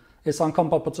ծառայել։ Այս անգամ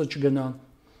պապծը չգնան։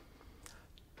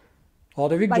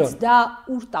 Արևիկ ջան։ Բայց դա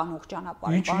ուր տանող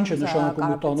ճանապարհ է։ Ինչ է նշանակում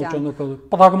ուր տանող ճանապարհը։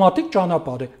 Պրագմատիկ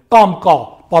ճանապարհ է։ Կամ կա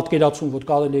պատկերացում, որ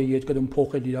կարելի է երկրում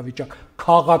փոխել իրավիճակ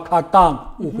քաղաքական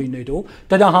ուղիներով,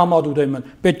 դրա համար ուրեմն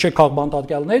պետք չէ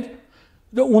քաղբանտարկյալներ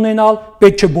ունենալ,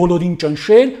 պետք չէ բոլորին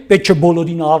ճնշել, պետք չէ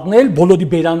բոլորին առնել, բոլորի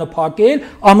բերանը փակել,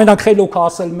 ամենակխելոքը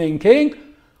ասել մենք ենք,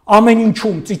 ամեն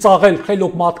ինչում ծիծաղել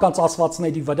խելոք մարդկանց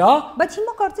ասվածների վրա։ Բայց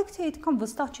հիմա կարծեք թե այդքան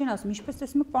վստահ չեն ասում, ինչպես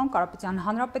տեսնում եք, պարոն Կարապետյան,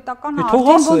 հանրապետական արդեն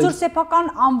ոնց որ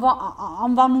սեփական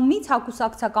անվանումից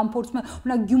հակուսակցական փորձում է,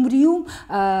 օրինակ Գյումրիում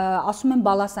ասում են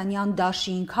Բալասանյան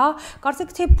դաշինք, հա,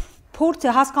 կարծեք թե փորձ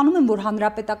է, հասկանում եմ, որ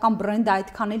հանրապետական բրենդը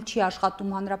այդքան էլ չի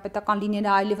աշխատում, հանրապետական լինելը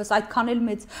այլևս այդքան էլ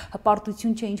մեծ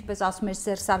հպարտություն չէ, ինչպես ասում էր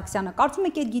Սերժ Սարգսյանը։ Կարծում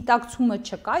եք այդ գիտակցումը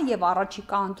չկա եւ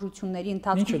առաջիկա ընտրությունների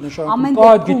ընթացքում ամեն դեպքում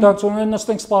կա այդ գիտակցումը,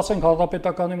 նստենք սպասենք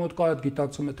հանրապետականի մոտ կա այդ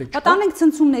գիտակցումը, թե չկա։ Պատանենք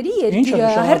ցնցումների երկիրը,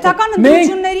 հերթական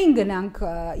ընտրություններին գնանք,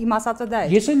 իմ ասածը դա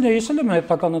է։ Ես էլ եմ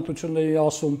հերթական ընտրությունների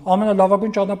ասում,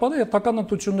 ամենալավագույն ճանապարհը հերթական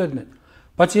ընտրություններն են։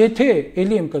 Բայց եթե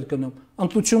ելի եմ կրկնում,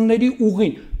 ընտրությունների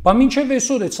ուղին, բա մինչև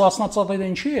այսօր այդ սասնածածերը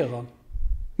ինչի եղան։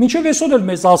 Մինչև այսօր էլ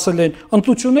մեզ ասել են,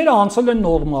 ընտրությունները անցել են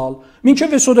նորմալ։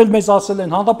 Մինչև այսօր էլ մեզ ասել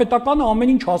են, հանրապետականը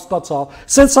ամեն ինչ հասկացավ։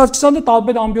 Սերժ Սարգսյանը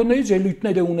տարբեր ամբիոններից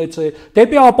ելույթներ է ունեցել։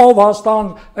 Դեպի ապահով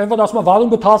Հայաստան, այն որ ասում է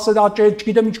վարուն գթասեր աճել,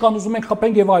 չգիտեմ ինչքան ուզում ենք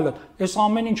խփենք եւ այլն։ Այս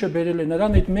ամեն ինչը բերել է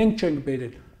նրան, այդ մենք չենք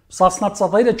բերել։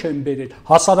 Սասնածածերը չեն բերել,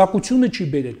 հասարակությունը չի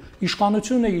բերել։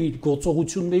 Իշխանությունը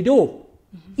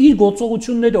իր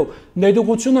գործողություններով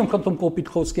ներողություն եմ խնդրում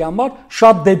կոպիտ խոսքի համար,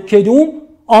 շատ դեպքերում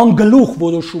անգլուխ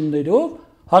որոշումներով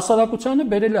հասարակությանը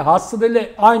բերել է, հասցրել է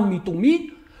այն միտումին,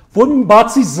 որ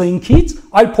բացի զենքից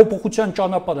այլ փոփոխության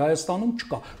ճանապարհ Հայաստանում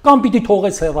չկա։ Կամ պիտի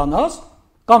թողես հեռանաս,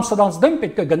 կամ սրանց դեմ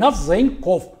պետք է գնաս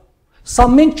զենքով։ Սա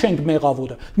մենք չենք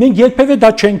մեղավորը։ Մենք երբևէ դա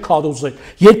չենք քարոզել։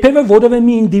 Երբևէ որևէ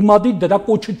մի ինդիմադիր դրա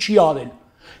կոչը չի արել։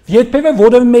 Երբևէ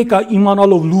որևէ մեկը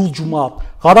իմանալով լուրջ մատ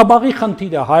Ղարաբաղի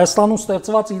խնդիրը, Հայաստանում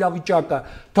ստեղծված իրավիճակը,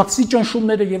 դրսի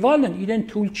ճնշումները եւ այլն իրեն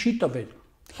թույլ չի տվել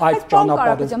այդ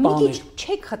ճանապարհով տանել։ Մի քիչ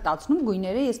չեք խտացնում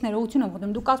գույները, ես ներողություն եմ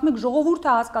խնդրում։ Դուք ասում եք ժողովուրդը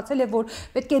հասկացել է, որ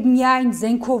պետք է միայն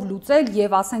զենքով լուծել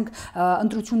եւ ասենք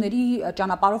ընտրությունների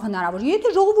ճանապարհով հնարավոր։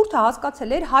 Եթե ժողովուրդը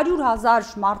հասկացել էր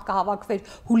 100,000 մարդ կհավաքվեր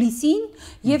հուլիսին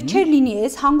եւ չէր լինի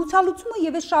այս հանգուցալուծումը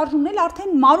եւ այս շարժումն էլ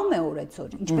արդեն մարում է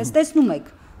օրեցօր, ինչպես տեսնում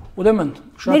եք։ Ուրեմն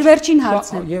մեր վերջին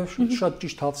հարցն է։ Եվ շատ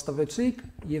ճիշտ հաց տվեցիք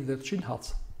եւ վերջին հաց։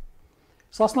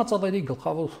 Սասնածածերի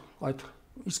գլխավոր այդ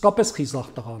իսկապես խիզախ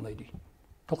տղաների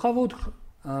գլխավոր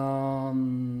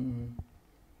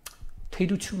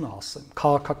թերությունը ասեմ,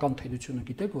 քաղաքական թերությունը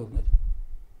գիտեք որն է։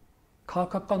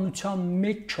 Քաղաքականության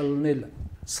մեջ չլնելը,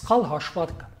 սխալ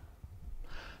հաշվարկը։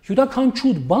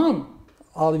 Յուրաքանչյուր բան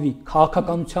արվի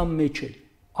քաղաքականության մեջ է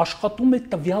աշխատում է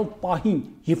տվյալ պահին,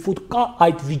 երբ որ կա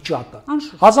այդ վիճակը։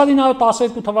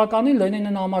 1912 թվականին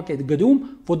Լենինը նամակ էր գրում,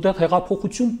 որ դեռ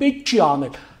հեղափոխություն պետք չի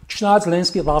անել, չնայած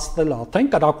Լենսկի ռաստրել արդեն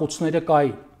կրակոցները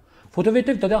կային,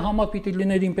 որովհետև դրա համար պիտի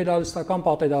լիներ իմպերիալիստական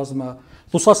պատերազմը,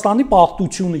 Ռուսաստանի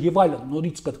պարտությունը եւ այլն,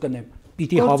 նորից կրկնեմ,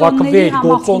 պիտի հավաքվեր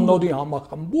գործոնների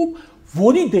համախմբում,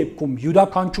 որի դեպքում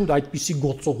յուրաքանչյուր այդպիսի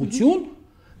գործողություն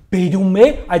բերում է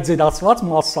այդ ձերացված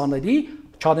մասսաների,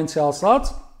 չարենցի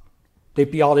ասած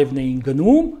դեպի արևն էին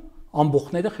գնում,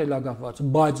 ամբողջները խելագարված,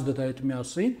 բայց դրա հետ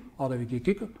միասին արևիկ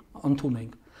եկեք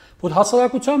ընդունենք, որ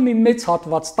հասարակության մի մեծ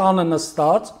հատված տանը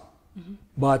նստած,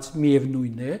 բայց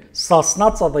միևնույն է,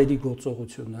 սասնածածերի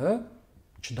գործողությունը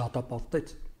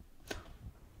չդատապարտեց։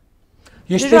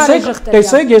 Ես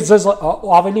տեսեք, ես ձեզ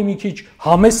ավելի մի քիչ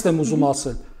համեստ եմ ուզում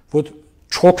ասել, որ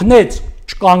չոքնեց,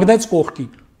 չկանգնեց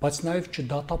կողքին, բայց նաև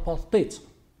չդատապարտեց։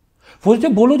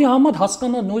 Որովհետև բոլորի համար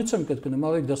հասկանալ նորից եմ կրկնում,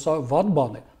 արեք դա սա վատ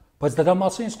բան է, բայց դրա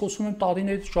մասին ես խոսում եմ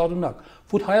տարիներից շարունակ,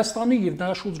 որ Հայաստանի եւ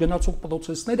նրա շուրջ գնացող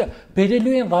process-ները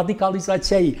բերելու են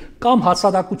ռադիկալիզացիայի կամ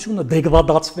հասարակությունը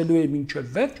դեգրադացվելու է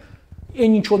մինչև վերջ,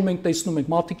 այն ինչ որ մենք տեսնում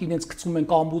ենք, մարդիկ իրենց գցում են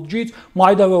կամբուրջից,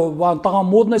 մայրը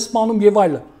տղան մոդն է սպանում եւ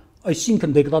այլն,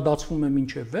 այսինքն դեգրադացվում է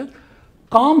մինչև վերջ,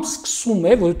 կամ սկսում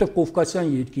է, որովհետեւ Կովկասյան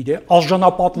երկիր է,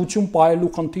 արժանապատվություն պահելու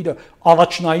խնդիրը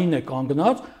առաջնային է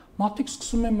կանգնած, մարդիկ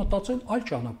սկսում են մտածել այլ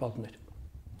ճանապարհներ։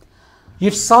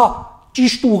 Եվ սա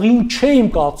ճիշտ ուղին չէ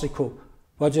իմ կարծիքով,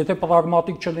 բայց եթե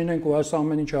պրագմատիկ չլինենք ու այս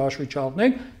ամեն ինչը հաշվի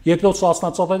չառնենք, երկրորդ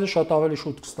սասնածավերը շատ ավելի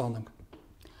շուտ կստանանք։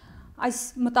 Այս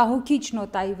մտահոգիչ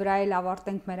նոտայի վրա էլ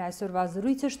ավարտենք մեր այսօրվա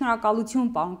զրույցը։ Շնորհակալություն,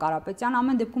 պարոն Կարապետյան։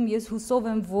 Ամեն դեպքում ես հուսով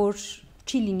եմ, որ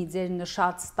չի լինի ձեր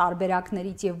նշած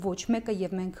տարբերակներից եւ ոչ մեկը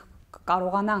եւ մենք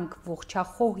կարողանանք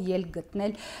ողջախոհ ելք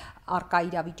գտնել արկա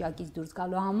իրավիճակից դուրս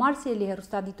գալու համար։ Սիրելի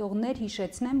հեռուստադիտողներ,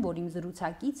 հիշեցնեմ, որ իմ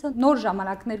զրուցակիցը նոր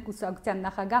ժամանակներ կուսակցության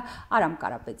նախագահ Արամ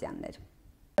Կարապետյանն էր։